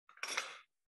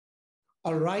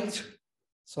All right,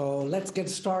 so let's get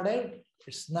started.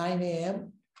 It's 9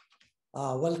 a.m.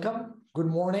 Welcome, good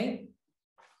morning.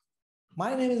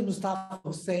 My name is Mustafa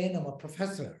Hussain. I'm a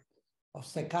professor of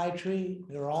psychiatry,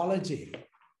 neurology,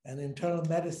 and internal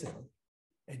medicine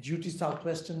at UT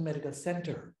Southwestern Medical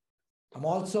Center. I'm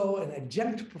also an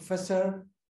adjunct professor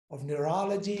of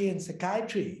neurology and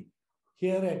psychiatry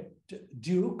here at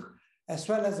Duke, as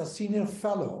well as a senior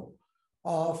fellow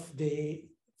of the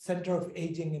Center of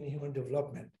Aging and Human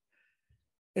Development.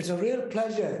 It's a real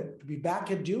pleasure to be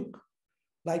back at Duke.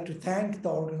 I'd like to thank the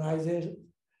organizers,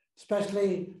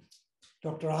 especially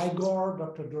Dr. Igor,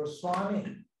 Dr.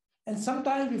 Doraiswamy, and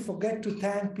sometimes we forget to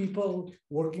thank people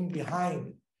working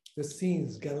behind the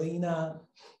scenes, Galina,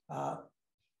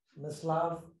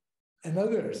 Mislav, and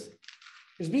others.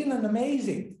 It's been an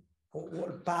amazing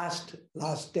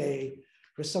last day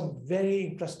with some very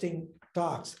interesting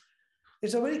talks.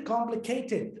 It's a very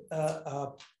complicated,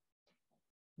 how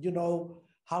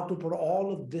to put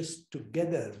all of this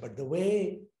together. But the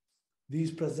way these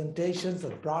presentations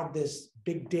have brought this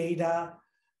big data,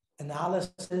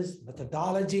 analysis,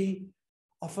 methodology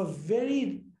of a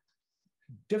very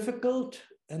difficult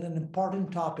and an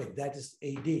important topic, that is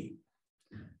AD.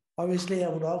 Obviously, I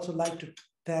would also like to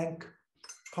thank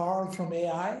Carl from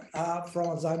from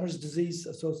Alzheimer's Disease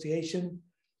Association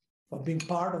for being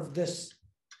part of this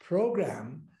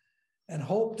program, and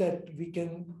hope that we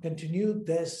can continue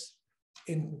this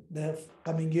in the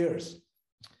coming years.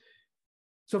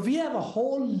 So we have a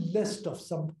whole list of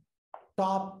some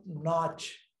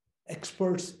top-notch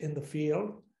experts in the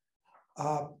field.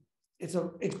 It's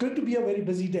going to be a very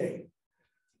busy day.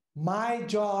 My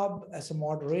job as a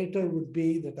moderator would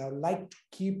be that I would like to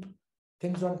keep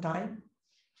things on time.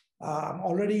 I'm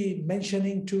already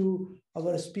mentioning to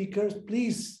our speakers,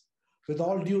 please, with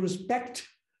all due respect,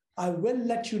 I will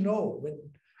let you know when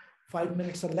 5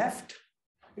 minutes are left.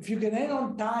 If you can end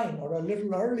on time or a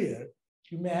little earlier,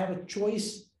 you may have a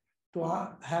choice to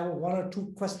have one or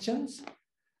two questions.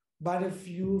 But if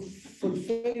you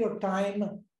fulfill your time,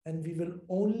 and we will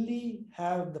only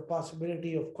have the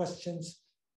possibility of questions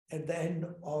at the end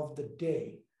of the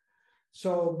day.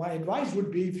 So my advice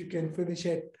would be if you can finish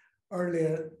it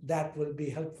earlier, that will be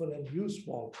helpful and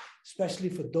useful, especially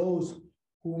for those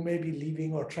who may be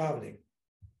leaving or traveling.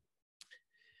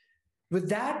 With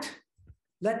that,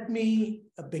 let me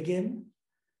begin.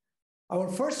 Our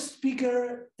first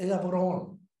speaker is our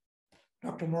own,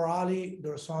 Dr. Murali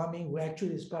Doraiswamy, who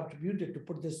actually has contributed to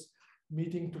put this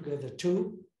meeting together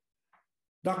too.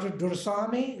 Dr.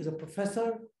 Doraiswamy is a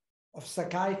professor of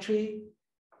psychiatry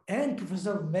and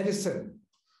professor of medicine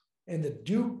in the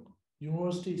Duke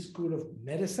University School of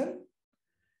Medicine.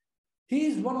 He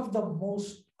is one of the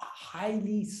most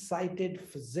highly cited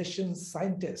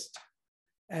physician-scientists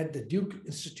at the Duke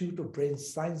Institute of Brain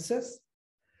Sciences.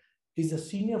 He's a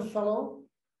senior fellow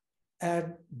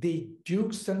at the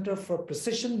Duke Center for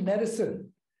Precision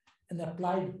Medicine and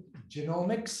Applied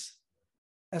Genomics,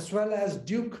 as well as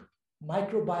Duke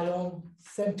Microbiome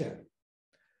Center.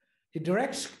 He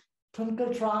directs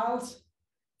clinical trials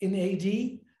in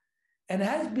AD and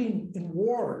has been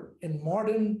involved in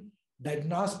modern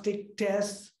diagnostic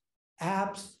tests,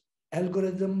 apps,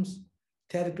 algorithms,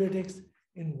 therapeutics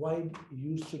in wide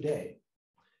use today.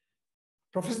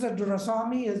 Professor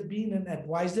Doraiswamy has been an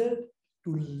advisor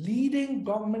to leading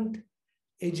government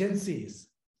agencies,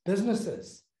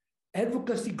 businesses,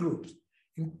 advocacy groups,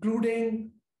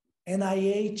 including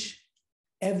NIH,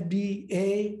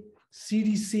 FDA,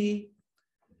 CDC,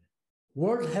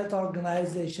 World Health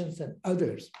Organizations, and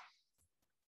others.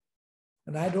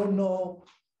 And I don't know,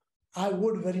 I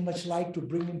would very much like to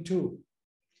bring him too.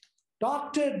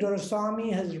 Dr.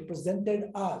 Doraiswamy has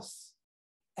represented us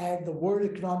at the World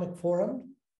Economic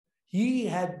Forum. He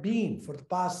had been, for the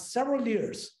past several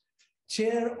years,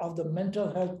 chair of the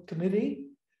Mental Health Committee,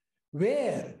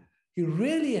 where he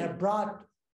really had brought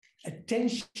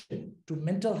attention to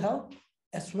mental health,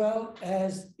 as well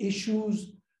as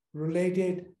issues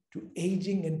related to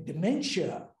aging and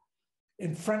dementia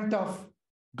in front of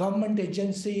government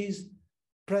agencies,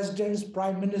 presidents,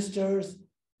 prime ministers,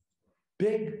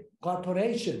 big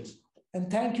corporations. And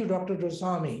thank you, Dr.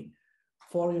 Doraiswamy,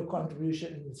 for your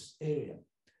contribution in this area.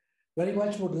 Very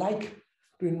much would like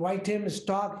to invite him. His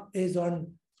talk is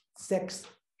on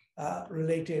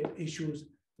sex-related issues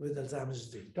with Alzheimer's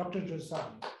disease. Dr.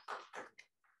 Doraiswamy.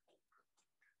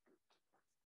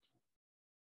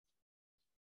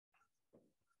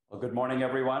 Well, good morning,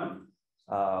 everyone.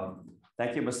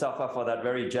 Thank you, Mustafa, for that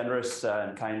very generous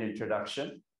and kind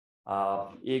introduction.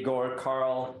 Igor,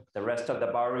 Carl, the rest of the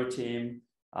Baru team,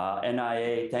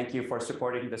 NIA, thank you for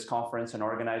supporting this conference and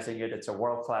organizing it. It's a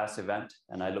world-class event,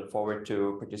 and I look forward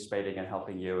to participating and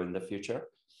helping you in the future.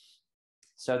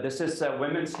 So this is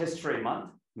Women's History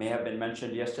Month. May have been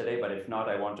mentioned yesterday, but if not,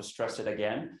 I want to stress it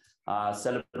again,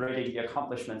 celebrating the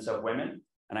accomplishments of women.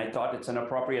 And I thought it's an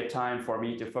appropriate time for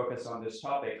me to focus on this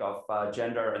topic of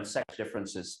gender and sex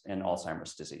differences in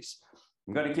Alzheimer's disease.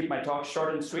 I'm going to keep my talk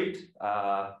short and sweet.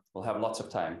 We'll have lots of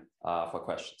time for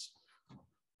questions.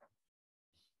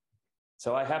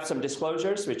 So I have some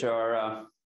disclosures, which are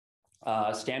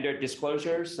standard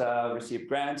disclosures, received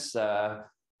grants,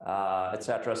 et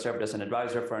cetera, served as an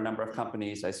advisor for a number of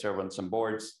companies. I serve on some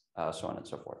boards, so on and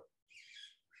so forth.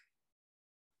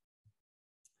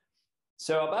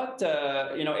 So about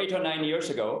 8 or 9 years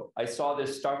ago, I saw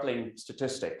this startling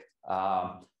statistic,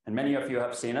 and many of you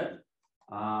have seen it.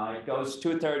 It goes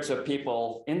 2/3 of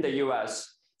people in the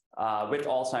US with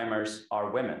Alzheimer's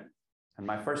are women. And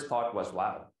my first thought was,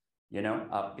 wow,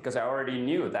 because I already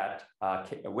knew that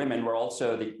women were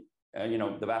also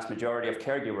the vast majority of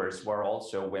caregivers were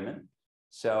also women.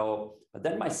 But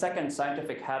then my second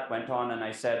scientific hat went on and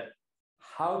I said,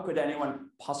 how could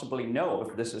anyone possibly know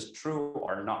if this is true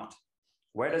or not?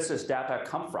 Where does this data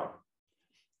come from?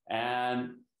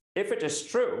 And if it is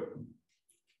true,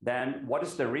 then what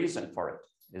is the reason for it?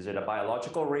 Is it a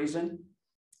biological reason?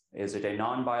 Is it a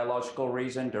non-biological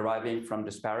reason deriving from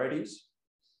disparities?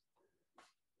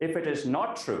 If it is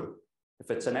not true,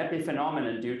 if it's an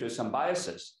epiphenomenon due to some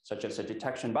biases, such as a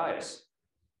detection bias,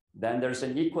 then there's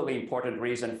an equally important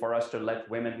reason for us to let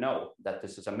women know that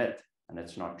this is a myth and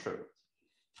it's not true.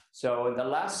 So in the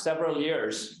last several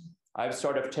years, I've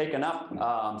sort of taken up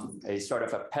a sort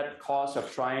of a pet cause of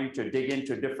trying to dig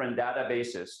into different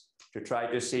databases to try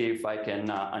to see if I can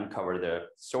uncover the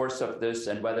source of this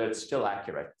and whether it's still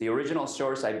accurate. The original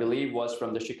source, I believe, was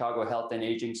from the Chicago Health and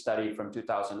Aging study from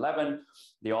 2011.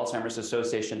 The Alzheimer's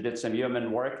Association did some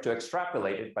human work to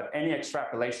extrapolate it, but any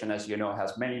extrapolation, as you know,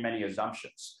 has many, many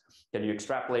assumptions. Can you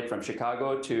extrapolate from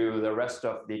Chicago to the rest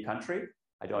of the country?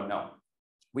 I don't know.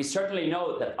 We certainly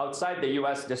know that outside the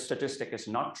US, this statistic is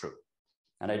not true.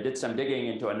 And I did some digging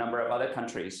into a number of other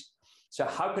countries. So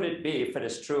how could it be if it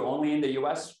is true only in the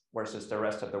US versus the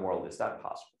rest of the world? Is that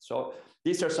possible? So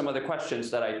these are some of the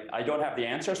questions that I don't have the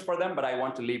answers for them, but I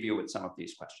want to leave you with some of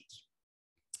these questions.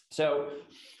 So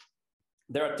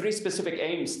there are 3 specific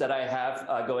aims that I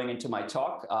have going into my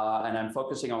talk, and I'm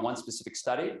focusing on one specific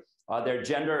study. There are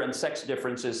gender and sex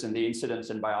differences in the incidence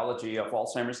and biology of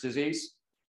Alzheimer's disease.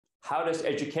 How does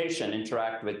education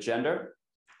interact with gender?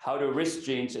 How do risk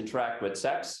genes interact with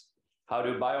sex? How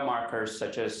do biomarkers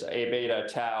such as A-beta,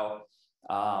 tau,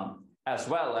 as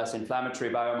well as inflammatory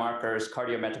biomarkers,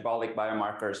 cardiometabolic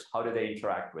biomarkers, how do they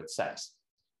interact with sex?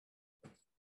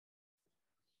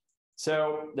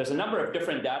 So there's a number of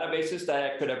different databases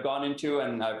that I could have gone into,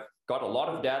 and I've got a lot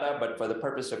of data, but for the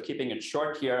purpose of keeping it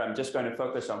short here, I'm just going to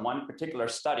focus on one particular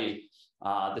study.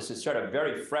 This is sort of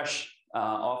very fresh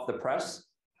off the press.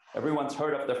 Everyone's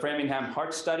heard of the Framingham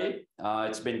Heart Study.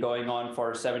 It's been going on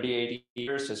for 70, 80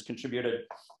 years, has contributed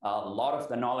a lot of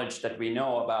the knowledge that we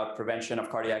know about prevention of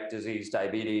cardiac disease,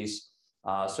 diabetes,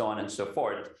 so on and so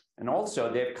forth. And also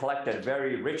they've collected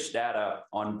very rich data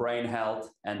on brain health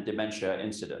and dementia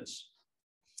incidence.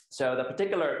 So the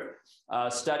particular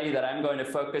study that I'm going to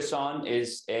focus on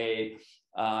is a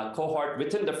cohort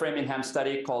within the Framingham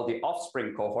study called the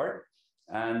Offspring cohort.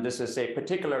 And this is a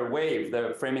particular wave.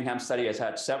 The Framingham study has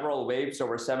had several waves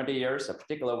over 70 years. A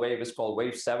particular wave is called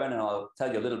wave 7, and I'll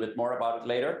tell you a little bit more about it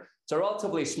later. It's a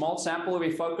relatively small sample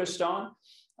we focused on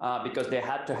because they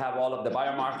had to have all of the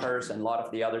biomarkers and a lot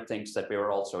of the other things that we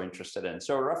were also interested in.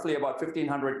 So roughly about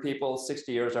 1,500 people,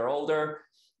 60 years or older.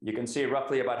 You can see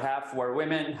roughly about half were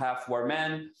women, half were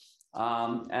men.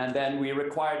 And then we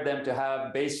required them to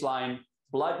have baseline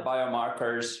blood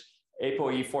biomarkers,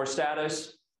 ApoE4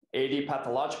 status, AD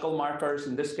pathological markers.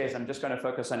 In this case, I'm just going to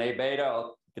focus on A-beta.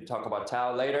 We could talk about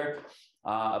tau later.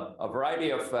 A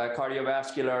variety of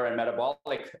cardiovascular and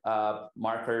metabolic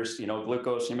markers,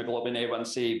 glucose, hemoglobin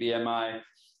A1C, BMI,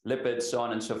 lipids, so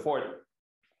on and so forth,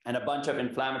 and a bunch of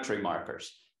inflammatory markers.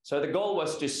 So the goal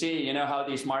was to see, how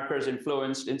these markers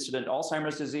influenced incident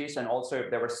Alzheimer's disease, and also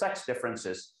if there were sex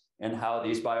differences in how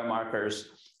these biomarkers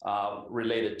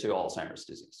related to Alzheimer's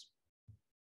disease.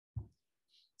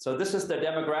 So this is the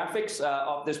demographics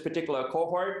of this particular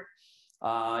cohort.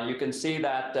 You can see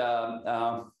that,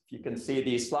 you can see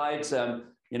these slides,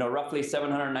 roughly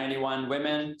 791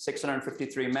 women,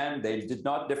 653 men. They did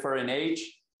not differ in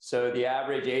age. So the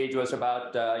average age was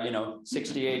about,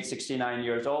 68, 69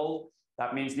 years old.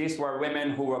 That means these were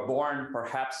women who were born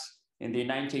perhaps in the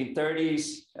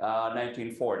 1930s,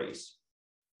 1940s.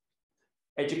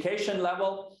 Education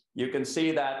level, you can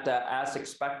see that as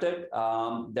expected,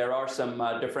 there are some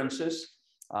differences.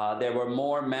 There were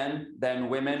more men than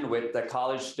women with the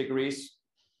college degrees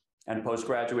and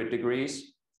postgraduate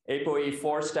degrees.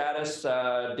 ApoE4 status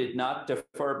did not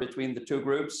differ between the two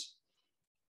groups.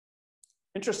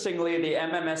 Interestingly, the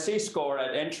MMSE score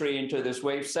at entry into this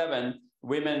wave 7,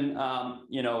 women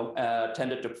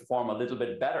tended to perform a little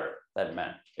bit better than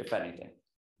men, if anything.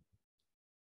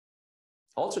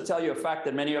 Also tell you a fact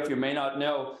that many of you may not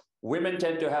know, women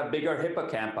tend to have bigger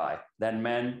hippocampi than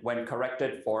men when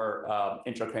corrected for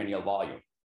intracranial volume.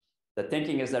 The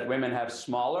thinking is that women have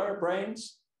smaller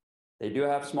brains. They do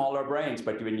have smaller brains,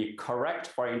 but when you correct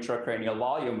for intracranial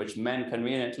volume, which men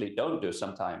conveniently don't do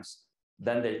sometimes,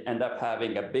 then they end up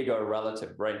having a bigger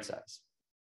relative brain size.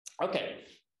 Okay,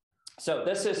 so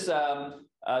this is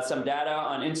some data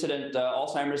on incident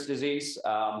Alzheimer's disease.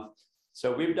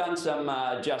 So we've done some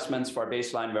adjustments for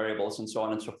baseline variables and so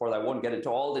on and so forth. I won't get into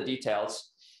all the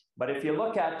details, but if you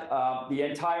look at the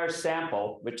entire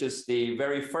sample, which is the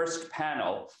very first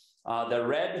panel, the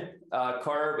red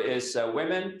curve is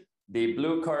women, the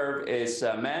blue curve is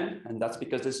men, and that's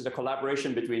because this is a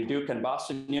collaboration between Duke and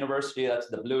Boston University. That's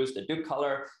the blue is the Duke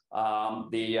color.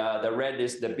 The red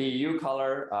is the BU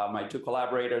color. My two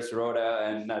collaborators, Rhoda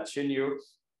and Chinyu.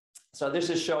 So this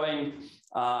is showing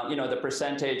the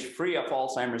percentage free of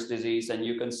Alzheimer's disease, and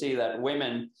you can see that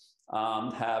women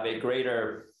have a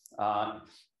greater,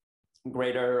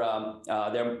 there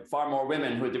are far more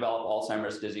women who develop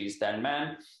Alzheimer's disease than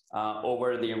men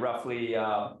over the roughly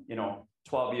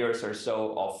 12 years or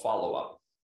so of follow-up.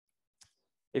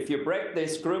 If you break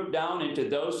this group down into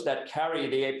those that carry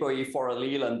the ApoE4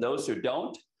 allele and those who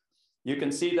don't, you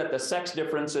can see that the sex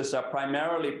differences are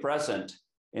primarily present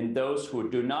in those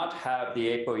who do not have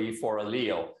the ApoE4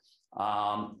 allele.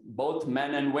 Both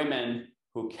men and women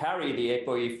who carry the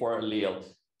ApoE4 allele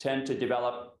tend to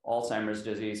develop Alzheimer's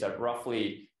disease at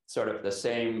roughly sort of the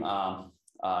same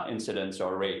incidence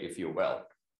or rate, if you will.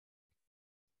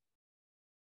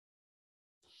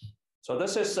 So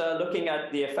this is looking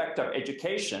at the effect of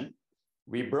education.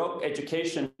 We broke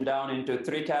education down into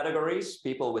 3 categories: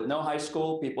 people with no high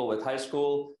school, people with high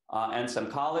school and some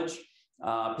college,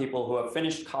 people who have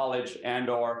finished college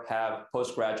and or have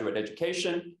postgraduate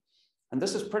education. And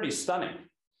this is pretty stunning.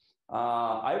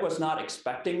 I was not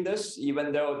expecting this,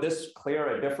 even though this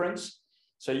clear a difference.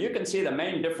 So you can see the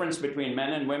main difference between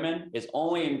men and women is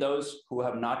only in those who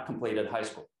have not completed high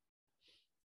school.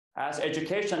 As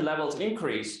education levels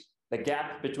increase, the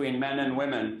gap between men and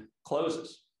women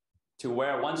closes to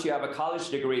where once you have a college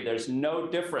degree, there's no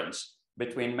difference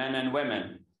between men and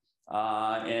women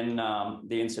in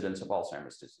the incidence of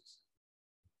Alzheimer's disease.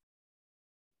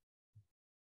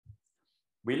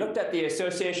 We looked at the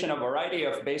association of a variety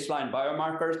of baseline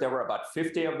biomarkers. There were about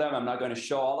 50 of them. I'm not going to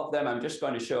show all of them. I'm just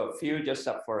going to show a few just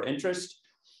up for interest.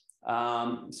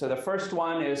 So the first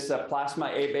one is plasma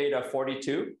A beta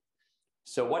 42.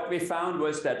 So what we found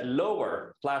was that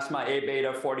lower plasma A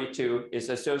beta 42 is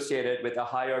associated with a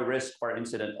higher risk for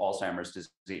incident Alzheimer's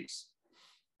disease.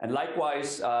 And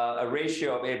likewise, a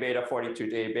ratio of A beta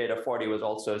 42 to A beta 40 was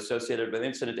also associated with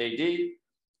incident AD.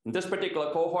 In this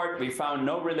particular cohort, we found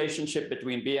no relationship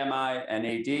between BMI and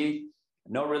AD,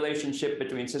 no relationship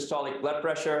between systolic blood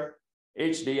pressure,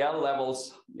 HDL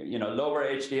levels, lower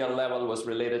HDL level was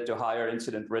related to higher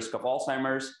incident risk of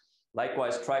Alzheimer's.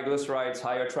 Likewise, triglycerides,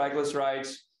 higher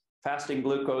triglycerides, fasting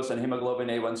glucose and hemoglobin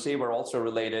A1C were also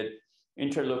related.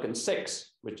 Interleukin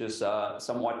 6, which is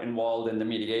somewhat involved in the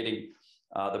mediating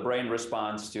the brain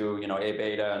response to A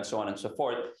beta and so on and so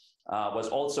forth, was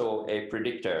also a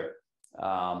predictor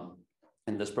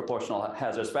in this proportional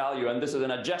hazards value. And this is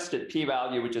an adjusted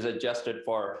p-value, which is adjusted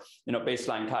for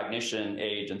baseline cognition,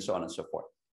 age, and so on and so forth.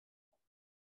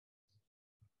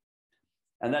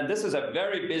 And then this is a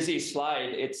very busy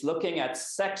slide. It's looking at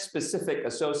sex-specific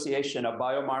association of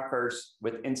biomarkers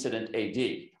with incident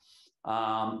AD.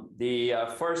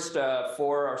 The first 4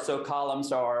 or so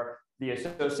columns are the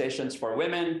associations for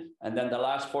women, and then the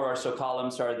last 4 or so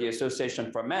columns are the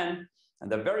association for men.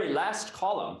 And the very last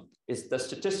column is the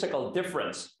statistical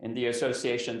difference in the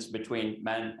associations between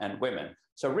men and women.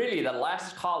 So really the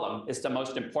last column is the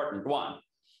most important one.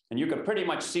 And you can pretty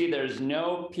much see there's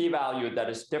no p-value that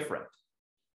is different.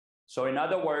 So in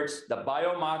other words, the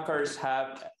biomarkers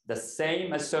have the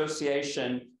same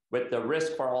association with the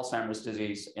risk for Alzheimer's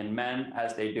disease in men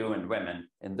as they do in women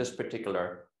in this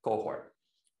particular cohort.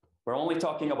 We're only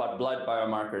talking about blood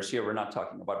biomarkers here. We're not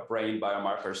talking about brain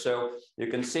biomarkers. So you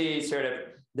can see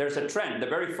there's a trend. The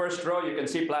very first row, you can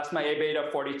see plasma A beta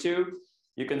 42.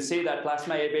 You can see that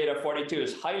plasma A beta 42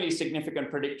 is highly significant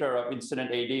predictor of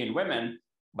incident AD in women.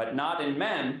 but not in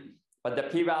men, but the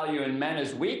p-value in men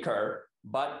is weaker,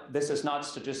 but this is not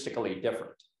statistically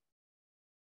different.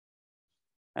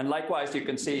 And likewise, you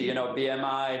can see,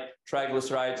 BMI,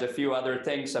 triglycerides, a few other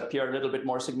things appear a little bit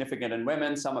more significant in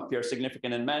women. Some appear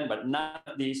significant in men, but none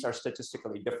of these are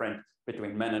statistically different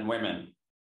between men and women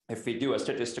if we do a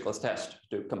statistical test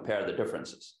to compare the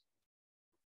differences.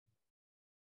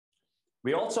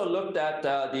 We also looked at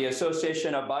the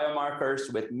association of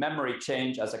biomarkers with memory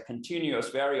change as a continuous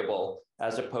variable,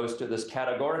 as opposed to this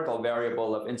categorical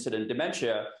variable of incident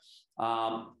dementia.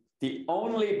 The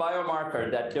only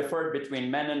biomarker that differed between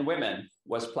men and women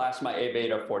was plasma A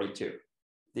beta 42.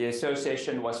 The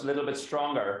association was a little bit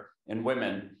stronger in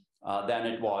women than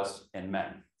it was in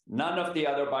men. None of the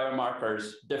other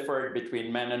biomarkers differed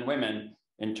between men and women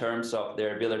in terms of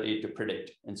their ability to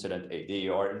predict incident AD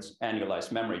or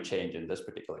annualized memory change in this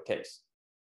particular case.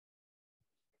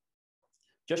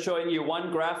 Just showing you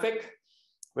one graphic,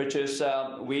 which is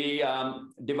we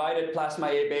divided plasma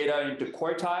A beta into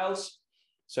quartiles.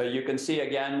 So you can see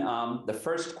again, the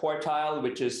first quartile,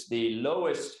 which is the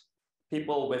lowest,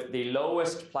 people with the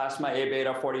lowest plasma A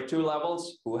beta 42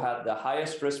 levels who had the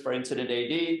highest risk for incident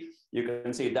AD. You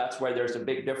can see that's where there's a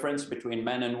big difference between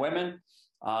men and women.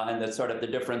 And that sort of the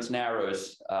difference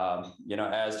narrows,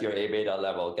 as your A beta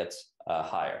level gets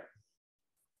higher.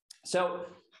 So,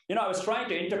 I was trying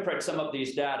to interpret some of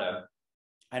these data.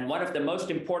 And one of the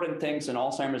most important things in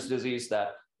Alzheimer's disease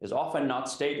that is often not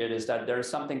stated is that there is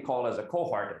something called as a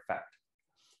cohort effect.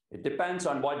 It depends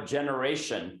on what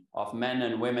generation of men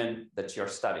and women that you're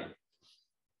studying.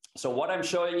 So what I'm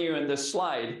showing you in this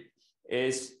slide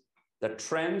is the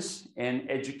trends in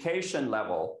education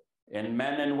level in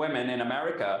men and women in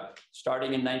America,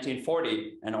 starting in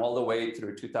 1940 and all the way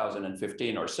through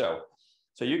 2015 or so.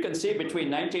 So you can see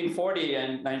between 1940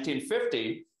 and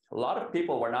 1950, a lot of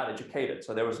people were not educated.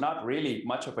 So there was not really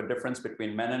much of a difference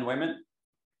between men and women.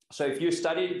 So if you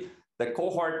studied the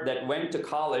cohort that went to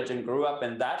college and grew up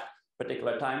in that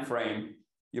particular time frame,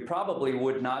 you probably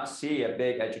would not see a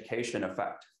big education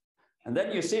effect. And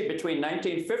then you see between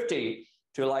 1950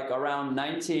 to like around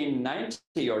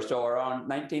 1990 or so, around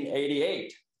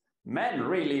 1988, men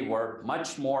really were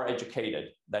much more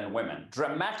educated than women,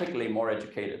 dramatically more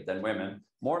educated than women,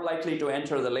 more likely to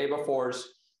enter the labor force,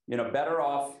 better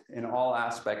off in all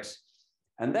aspects.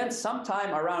 And then sometime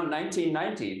around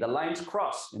 1990, the lines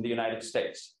crossed in the United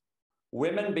States.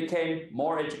 Women became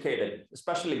more educated,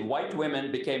 especially white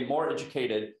women became more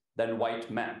educated than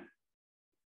white men.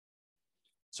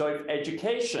 So if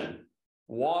education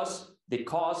was the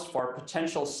cause for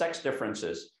potential sex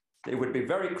differences, it would be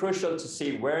very crucial to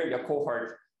see where your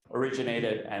cohort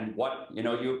originated and what,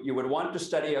 you would want to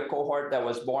study a cohort that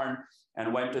was born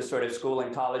and went to sort of school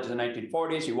and college in the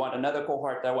 1940s. You want another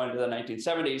cohort that went to the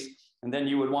 1970s. And then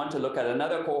you would want to look at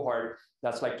another cohort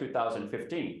that's like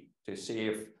 2015 to see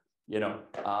if,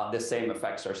 the same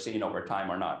effects are seen over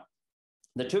time or not.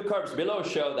 The two curves below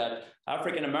show that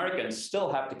African Americans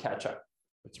still have to catch up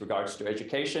with regards to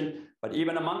education, but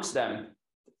even amongst them,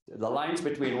 the lines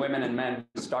between women and men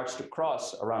starts to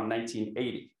cross around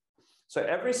 1980. So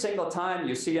every single time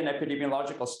you see an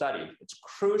epidemiological study, it's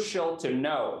crucial to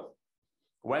know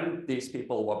when these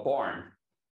people were born,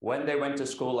 when they went to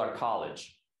school or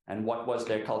college, and what was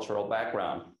their cultural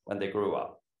background when they grew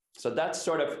up. So that's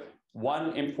sort of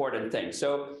one important thing.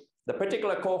 So the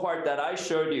particular cohort that I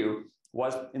showed you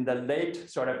was in the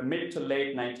mid to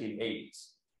late 1980s.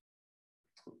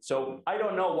 So I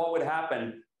don't know what would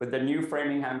happen with the new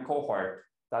Framingham cohort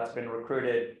that's been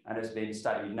recruited and is being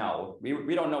studied now.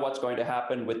 We don't know what's going to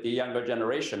happen with the younger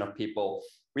generation of people,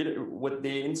 with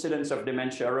the incidence of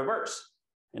dementia reverse.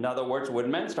 In other words, would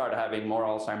men start having more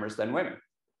Alzheimer's than women,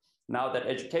 now that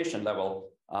education level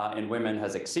in women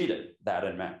has exceeded that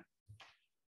in men?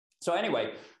 So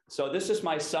anyway, so this is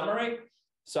my summary.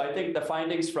 So I think the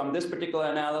findings from this particular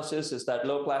analysis is that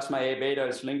low plasma A beta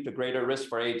is linked to greater risk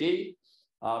for AD.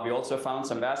 We also found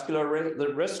some vascular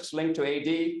risks linked to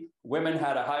AD. Women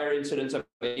had a higher incidence of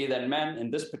AD than men in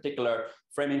this particular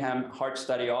Framingham Heart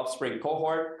Study offspring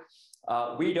cohort.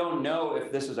 We don't know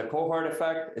if this is a cohort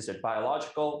effect. Is it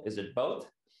biological? Is it both?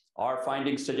 Our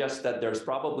findings suggest that there's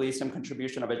probably some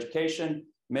contribution of education,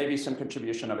 maybe some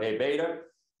contribution of A beta.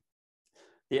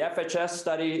 The FHS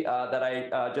study that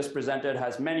I just presented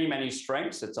has many, many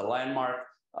strengths. It's a landmark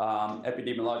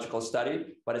epidemiological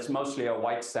study, but it's mostly a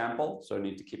white sample, so I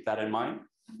need to keep that in mind.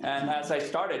 And as I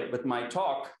started with my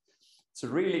talk, it's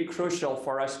really crucial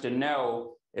for us to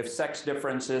know if sex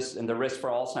differences in the risk for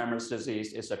Alzheimer's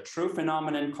disease is a true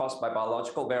phenomenon caused by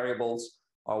biological variables,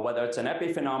 or whether it's an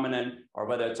epiphenomenon, or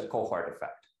whether it's a cohort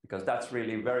effect. because that's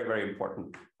really very, very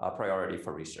important priority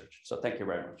for research. So thank you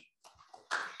very much.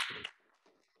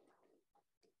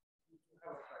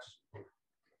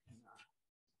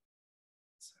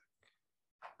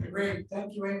 Great,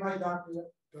 thank you very much, Dr.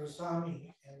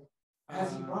 Doraiswamy. And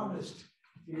as he promised,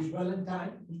 he was well in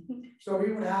time. So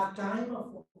we would have time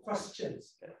for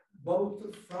questions,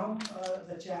 both from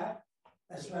the chat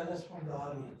as well as from the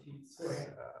audience. Go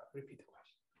ahead. Repeat the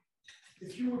question.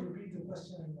 If you would repeat the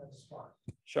question in the spot.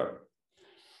 Sure.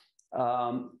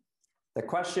 The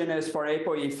question is for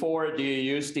ApoE4, do you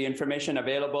use the information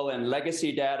available in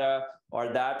legacy data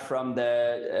or that from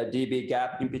the DB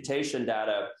gap imputation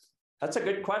data? That's a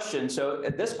good question. So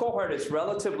this cohort is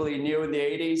relatively new in the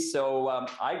 80s. So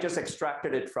I just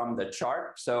extracted it from the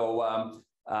chart. So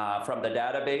from the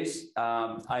database,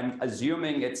 I'm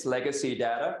assuming it's legacy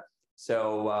data.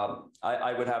 So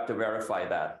I would have to verify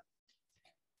that.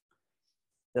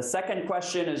 The second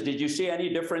question is, did you see any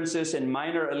differences in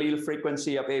minor allele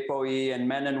frequency of ApoE in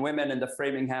men and women in the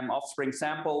Framingham offspring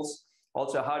samples?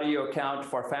 Also, how do you account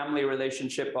for family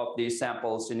relationship of these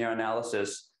samples in your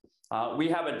analysis? We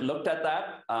haven't looked at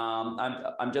that.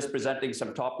 I'm just presenting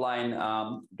some top line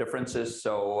differences.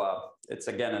 So it's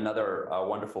again, another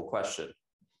wonderful question.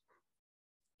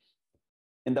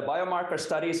 In the biomarker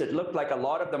studies, it looked like a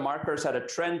lot of the markers had a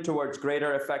trend towards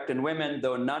greater effect in women,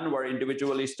 though none were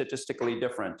individually statistically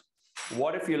different.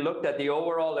 What if you looked at the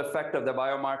overall effect of the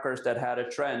biomarkers that had a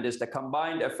trend? Is the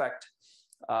combined effect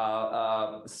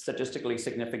statistically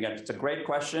significant? It's a great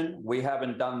question. We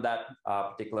haven't done that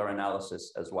particular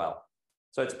analysis as well.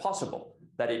 So it's possible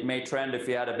that it may trend if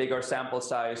you had a bigger sample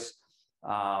size.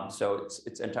 So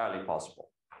it's entirely possible.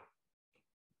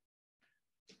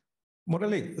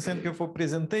 Murali, thank you for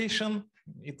presentation.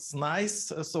 It's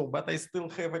nice. So, but I still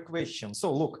have a question.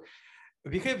 So look,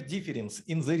 we have difference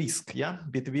in the risk, yeah,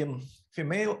 between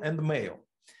female and male.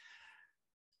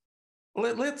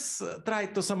 Let's try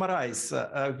to summarize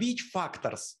which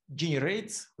factors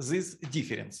generates this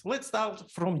difference. Let's start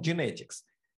from genetics.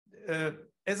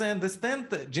 As I understand,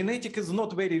 genetic is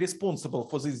not very responsible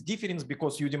for this difference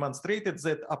because you demonstrated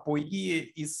that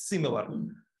ApoE is similar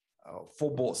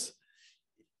for both.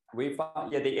 We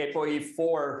found, yeah, the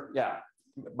ApoE4, yeah.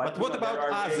 But what about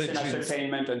other genes?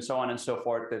 Ascertainment and so on and so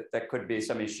forth, that could be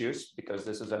some issues because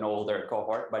this is an older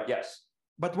cohort, but yes.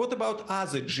 But what about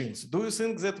other genes? Do you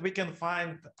think that we can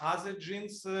find other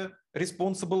genes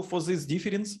responsible for this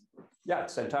difference? Yeah,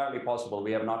 it's entirely possible.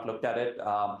 We have not looked at it.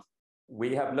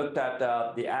 We have looked at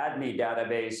the ADNI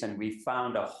database and we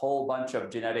found a whole bunch of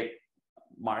genetic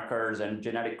markers and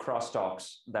genetic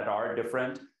crosstalks that are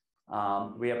different.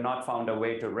 We have not found a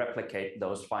way to replicate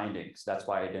those findings. That's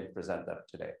why I didn't present them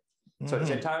today. So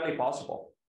it's entirely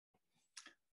possible.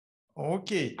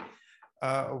 Okay.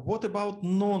 What about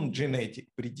non-genetic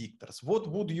predictors? What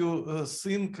would you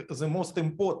think the most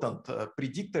important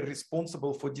predictor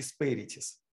responsible for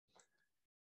disparities?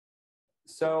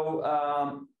 So,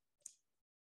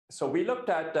 so we looked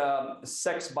at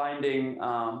sex-binding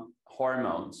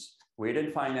hormones. We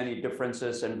didn't find any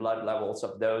differences in blood levels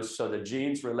of those. So the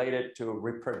genes related to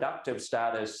reproductive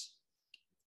status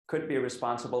could be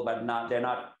responsible, but they're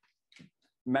not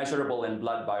measurable in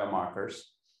blood biomarkers.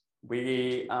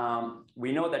 We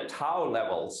know that tau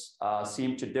levels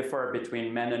seem to differ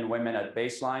between men and women at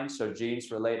baseline. So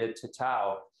genes related to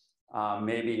tau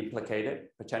may be implicated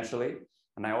potentially.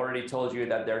 And I already told you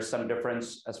that there's some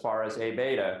difference as far as A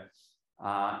beta.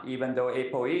 Even though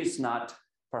ApoE is not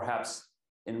perhaps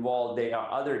involved, there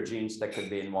are other genes that could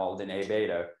be involved in A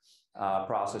beta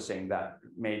processing that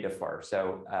may differ.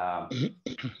 So,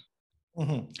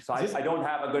 so I don't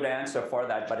have a good answer for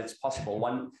that, but it's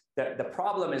possible. The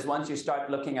problem is once you start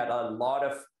looking at a lot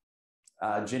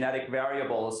of genetic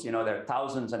variables, you know, there are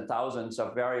thousands and thousands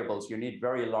of variables. You need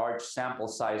very large sample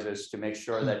sizes to make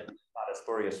sure that it's not a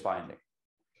spurious finding.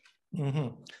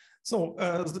 So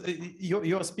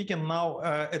you're speaking now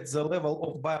at the level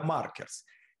of biomarkers.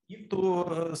 If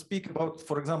to speak about,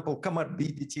 for example,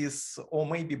 comorbidities or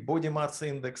maybe body mass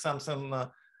index, something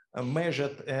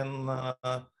measured in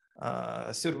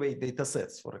survey data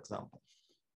sets, for example.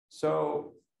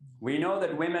 So we know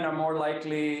that women are more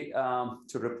likely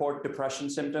to report depression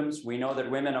symptoms. We know that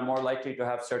women are more likely to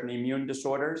have certain immune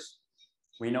disorders.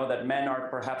 We know that men are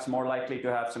perhaps more likely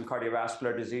to have some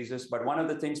cardiovascular diseases. But one of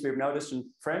the things we've noticed in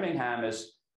Framingham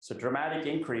is a dramatic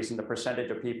increase in the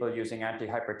percentage of people using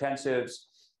antihypertensives,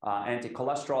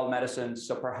 anti-cholesterol medicines.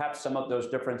 So perhaps some of those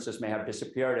differences may have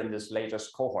disappeared in this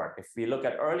latest cohort. If we look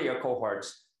at earlier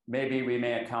cohorts, maybe we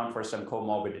may account for some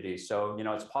comorbidities. So, you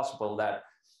know, it's possible that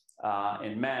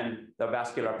in men, the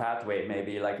vascular pathway may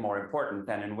be like more important,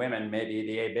 and in women, maybe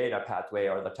the A beta pathway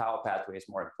or the tau pathway is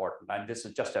more important. And this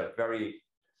is just a very,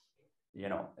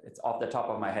 it's off the top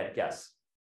of my head guess.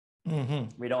 Mm-hmm.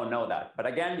 We don't know that. But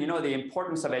again, the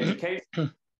importance of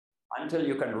education, until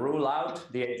you can rule out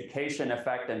the education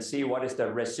effect and see what is the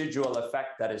residual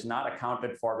effect that is not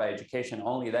accounted for by education,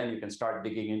 only then you can start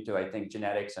digging into, I think,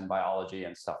 genetics and biology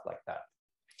and stuff like that.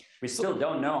 We still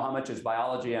don't know how much is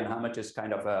biology and how much is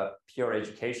kind of a pure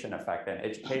education effect. And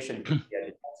education could be a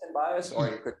detection bias, or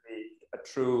it could be a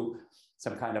true,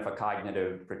 some kind of a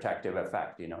cognitive protective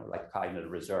effect, like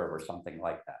cognitive reserve or something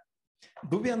like that.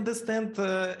 Do we understand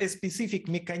a specific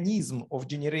mechanism of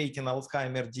generating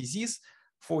Alzheimer's disease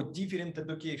for different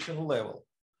education level?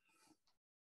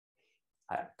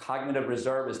 Cognitive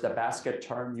reserve is the basket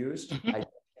term used. I don't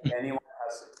think anyone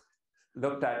has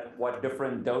looked at what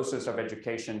different doses of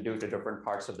education do to different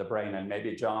parts of the brain. And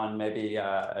maybe John, maybe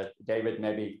David,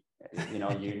 maybe you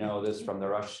know this from the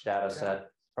Rush data set.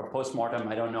 From postmortem,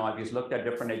 I don't know. Have you looked at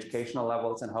different educational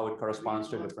levels and how it corresponds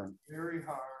to different? Very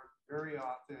hard, very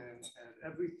often,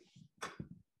 and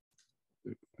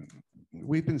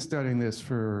we've been studying this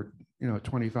for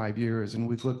 25 years, and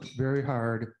we've looked very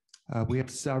hard. We have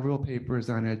several papers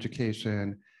on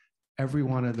education. Every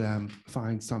one of them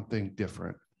finds something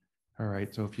different. All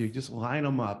right, so if you just line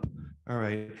them up, all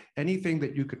right, anything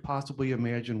that you could possibly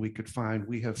imagine we could find,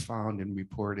 we have found and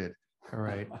reported. All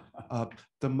right,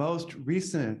 the most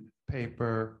recent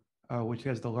paper, which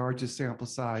has the largest sample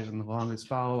size and the longest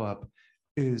follow-up,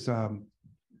 is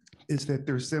that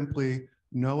there's simply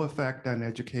no effect on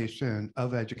education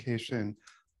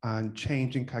on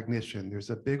changing cognition. There's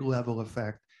a big level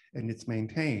effect, and it's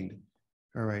maintained.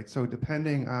 All right, so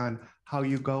depending on how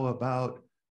you go about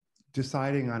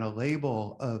deciding on a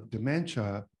label of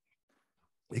dementia,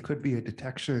 it could be a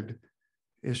detection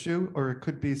issue, or it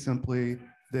could be simply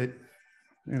that,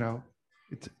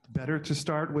 it's better to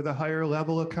start with a higher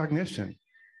level of cognition.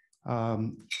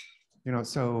 In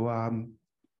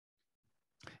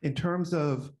terms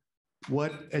of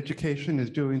what education is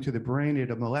doing to the brain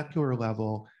at a molecular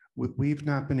level, we've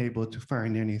not been able to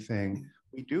find anything.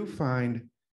 We do find,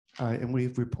 and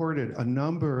we've reported a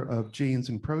number of genes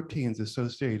and proteins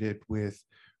associated with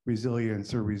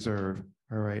resilience or reserve,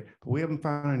 all right? But we haven't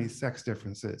found any sex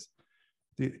differences.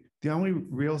 The only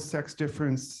real sex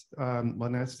difference, well,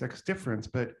 not sex difference,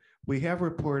 but we have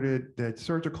reported that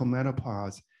surgical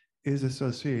menopause is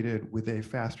associated with a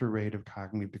faster rate of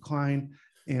cognitive decline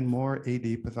and more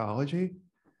AD pathology.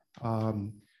 The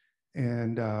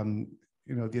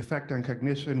effect on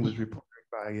cognition was reported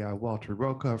by Walter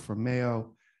Roca from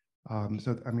Mayo.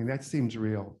 That seems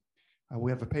real. We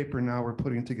have a paper now we're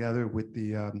putting together with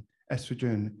the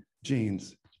estrogen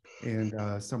genes and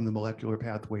some of the molecular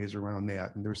pathways around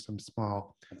that. And there's some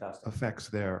small effects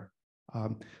there.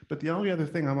 But the only other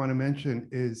thing I want to mention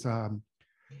is the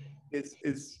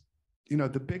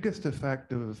biggest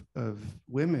effect of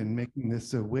women making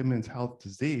this a women's health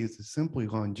disease is simply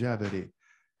longevity.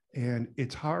 And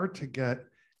it's hard to get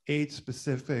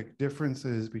age-specific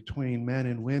differences between men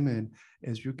and women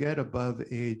as you get above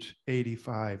age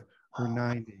 85 or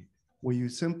 90, where you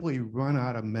simply run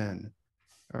out of men.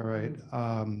 All right.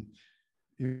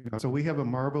 So we have a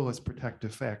marvelous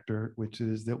protective factor, which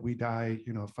is that we die,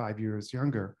 5 years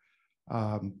younger.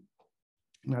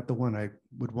 Not the one I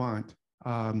would want.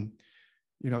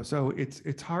 So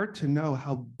it's hard to know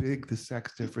how big the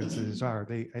sex differences are.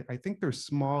 I think they're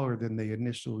smaller than they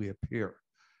initially appear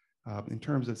in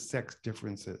terms of sex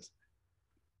differences.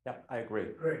 Yeah, I agree.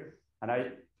 Great. And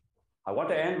I want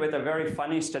to end with a very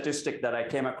funny statistic that I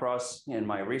came across in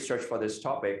my research for this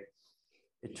topic.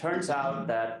 It turns out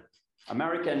that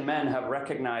American men have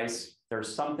recognized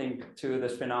there's something to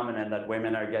this phenomenon that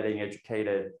women are getting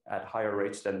educated at higher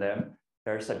rates than them.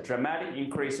 There's a dramatic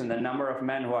increase in the number of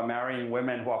men who are marrying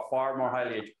women who are far more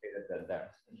highly educated than them.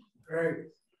 Great.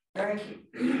 Thank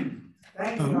you.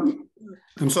 Thank you.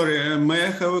 I'm sorry, may I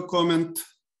have a comment?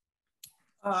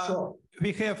 Sure.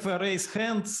 We have raised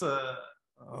hands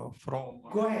from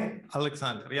Go ahead.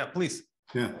 Alexander. Yeah, please.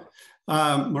 Yeah,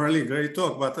 Murali, great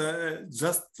talk, but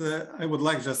I would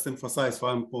like just emphasize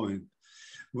one point.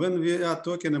 When we are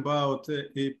talking about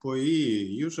ApoE,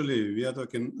 usually we are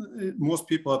talking, most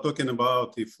people are talking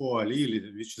about the 4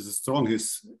 allele, which is the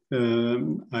strongest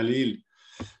allele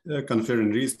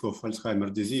conferring risk of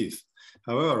Alzheimer's disease.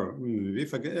 However, we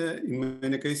forget, in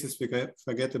many cases, we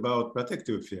forget about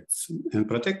protective effects. And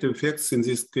protective effects in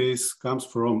this case comes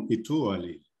from E2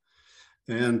 allele.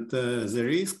 And the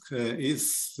risk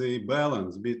is the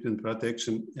balance between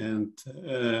protection and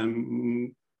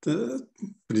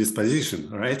predisposition,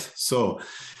 right? So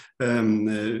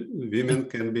women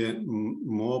can be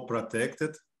more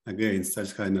protected against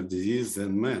Alzheimer's disease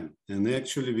than men. And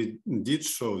actually, we did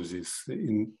show this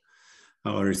in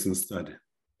our recent study.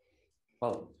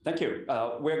 Well, thank you.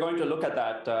 We're going to look at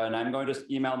that, and I'm going to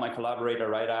email my collaborator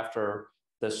right after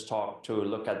this talk to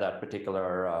look at that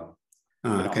particular.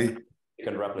 Okay. You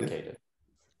can replicate it.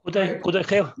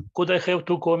 Could I have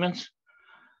two comments?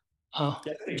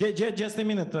 Just a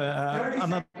minute,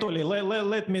 Anatoly.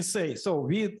 Let me say. So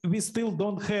we still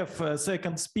don't have a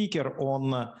second speaker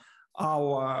on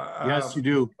our. Yes, you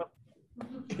do.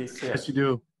 Yes, you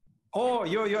do. Oh,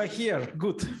 you are here.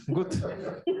 Good.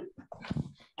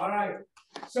 All right.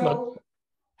 So But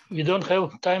we don't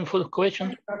have time for the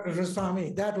question. Dr.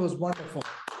 Doraiswamy, that was wonderful.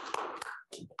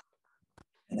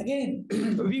 And again,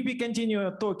 we continue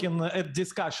talking at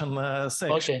discussion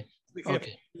section.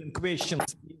 Okay. We have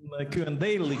questions in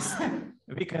Q&A list.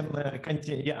 We can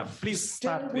continue. Yeah, please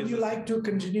start. Would you like to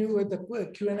continue with the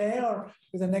Q&A or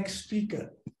with the next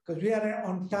speaker? Because we are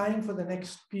on time for the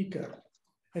next speaker.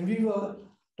 And we will,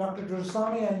 Dr.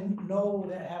 Doraiswamy, I know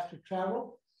they have to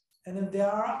travel. And if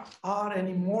there are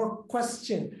any more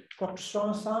questions, Dr.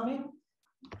 Doraiswamy,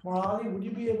 Murali, would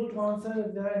you be able to answer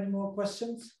if there are any more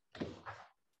questions?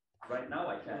 Right now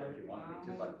I can if you want me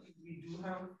to, but we do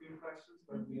have a few questions,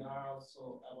 but we are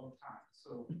also out of time.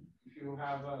 So if you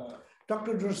have a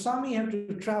Dr. Doraiswamy have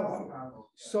to travel.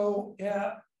 So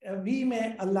we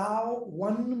may allow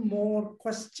one more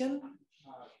question,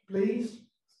 please.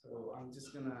 So I'm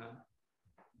just gonna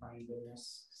find the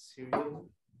next serial.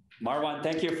 Marwan,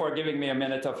 thank you for giving me a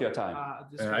minute of your time.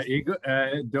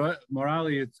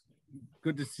 Murali, it's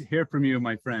good to hear from you,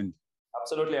 my friend.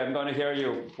 Absolutely, I'm going to hear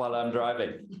you while I'm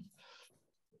driving.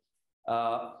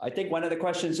 I think one of the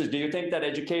questions is, do you think that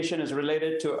education is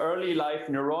related to early life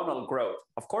neuronal growth?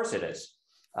 Of course it is.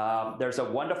 There's a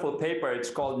wonderful paper.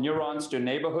 It's called Neurons to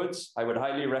Neighborhoods. I would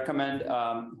highly recommend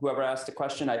whoever asked the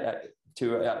question,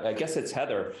 I guess it's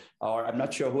Heather, or I'm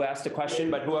not sure who asked the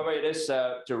question, but whoever it is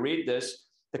to read this.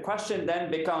 The question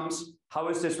then becomes, how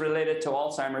is this related to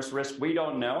Alzheimer's risk? We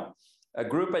don't know. A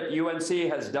group at UNC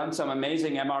has done some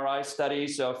amazing MRI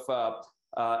studies of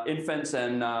infants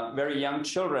and very young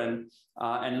children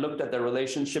and looked at the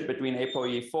relationship between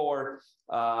ApoE4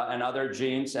 and other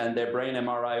genes and their brain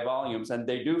MRI volumes, and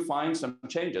they do find some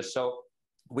changes. So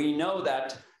we know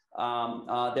that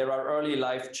there are early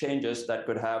life changes that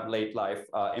could have late life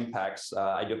impacts.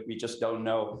 We just don't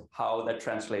know how that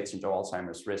translates into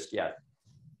Alzheimer's risk yet.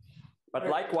 But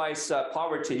likewise,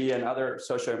 poverty and other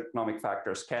socioeconomic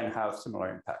factors can have similar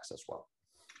impacts as well.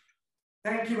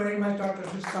 Thank you very much, Dr.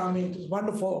 Doraiswamy. It was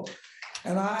wonderful.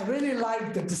 And I really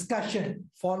liked the discussion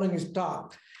following his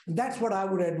talk. And that's what I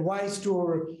would advise to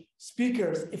our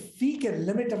speakers. If we can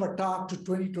limit our talk to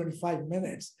 20, 25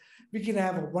 minutes, we can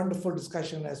have a wonderful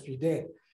discussion as we did.